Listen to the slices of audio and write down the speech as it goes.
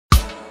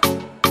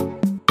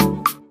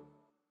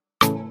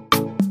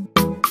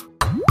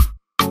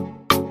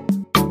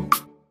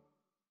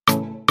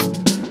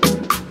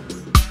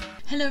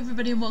Hello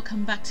everybody and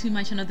welcome back to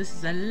my channel. This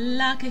is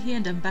Elaka here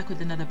and I'm back with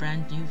another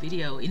brand new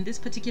video. In this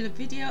particular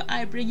video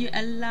I bring you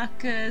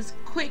Elaka'S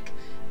quick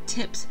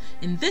tips.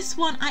 In this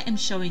one I am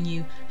showing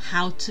you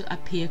how to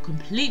appear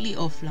completely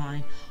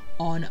offline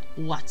on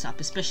WhatsApp,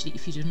 especially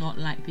if you do not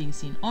like being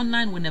seen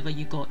online whenever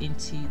you go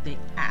into the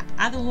app.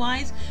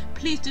 Otherwise,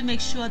 please do make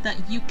sure that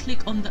you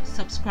click on the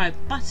subscribe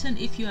button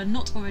if you are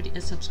not already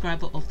a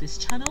subscriber of this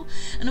channel,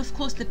 and of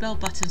course the bell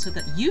button so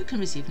that you can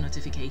receive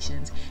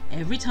notifications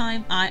every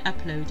time I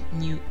upload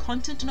new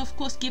content. And of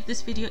course give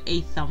this video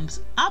a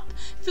thumbs up.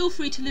 Feel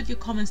free to leave your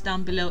comments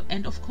down below,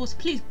 and of course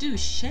please do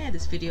share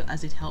this video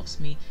as it helps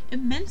me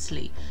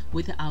immensely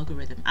with the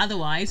algorithm.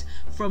 Otherwise,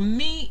 from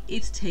me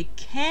it's take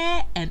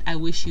care and I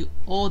wish you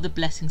all the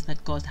blessings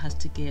that God has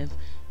to give,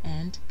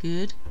 and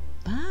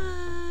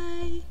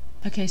goodbye.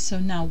 Okay, so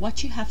now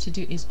what you have to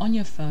do is on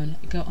your phone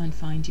go and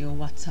find your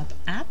WhatsApp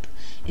app.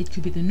 It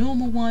could be the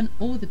normal one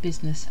or the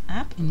business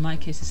app. In my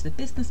case it's the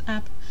business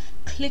app.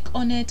 Click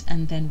on it,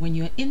 and then when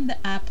you're in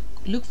the app,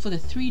 look for the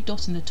three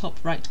dots in the top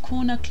right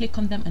corner, click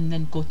on them, and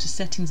then go to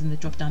settings in the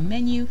drop down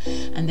menu,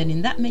 and then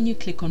in that menu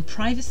click on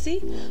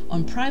privacy.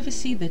 On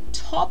privacy, the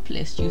top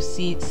list you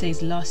see it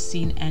says last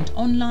seen and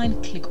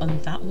online. Click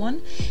on that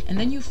one, and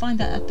then you find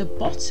that at the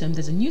bottom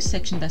there's a new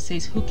section that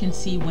says who can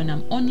see when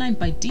I'm online.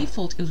 By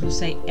default it will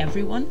say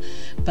everyone,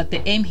 but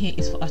the aim here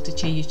is for us to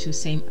change it to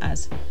same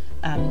as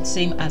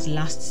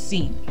last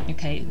seen.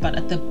 Okay, but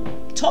at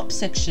the top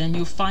section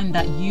you'll find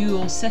that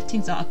your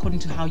settings are according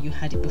to how you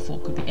had it before.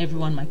 It could be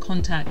everyone, my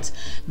contacts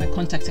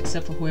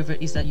except for whoever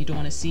it is that you don't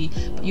want to see,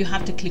 but you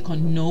have to click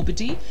on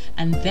nobody,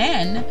 and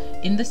then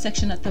in the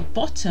section at the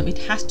bottom it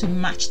has to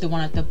match the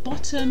one at the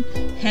bottom,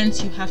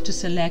 hence you have to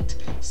select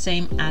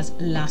same as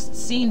last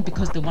seen,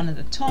 because the one at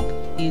the top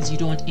is you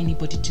don't want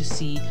anybody to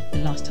see the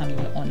last time you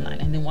were online.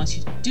 And then once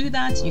you do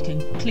that you can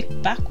click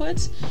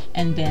backwards,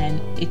 and then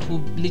it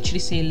will literally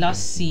say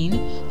last seen,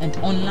 and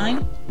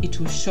online it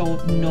will show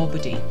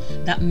nobody.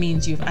 That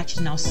means you've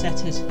actually now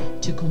set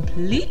it to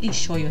completely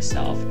show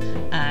yourself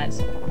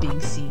as being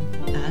seen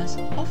as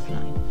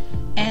offline.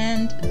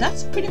 And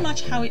that's pretty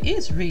much how it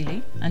is,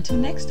 really. Until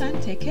next time,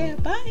 take care,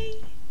 bye.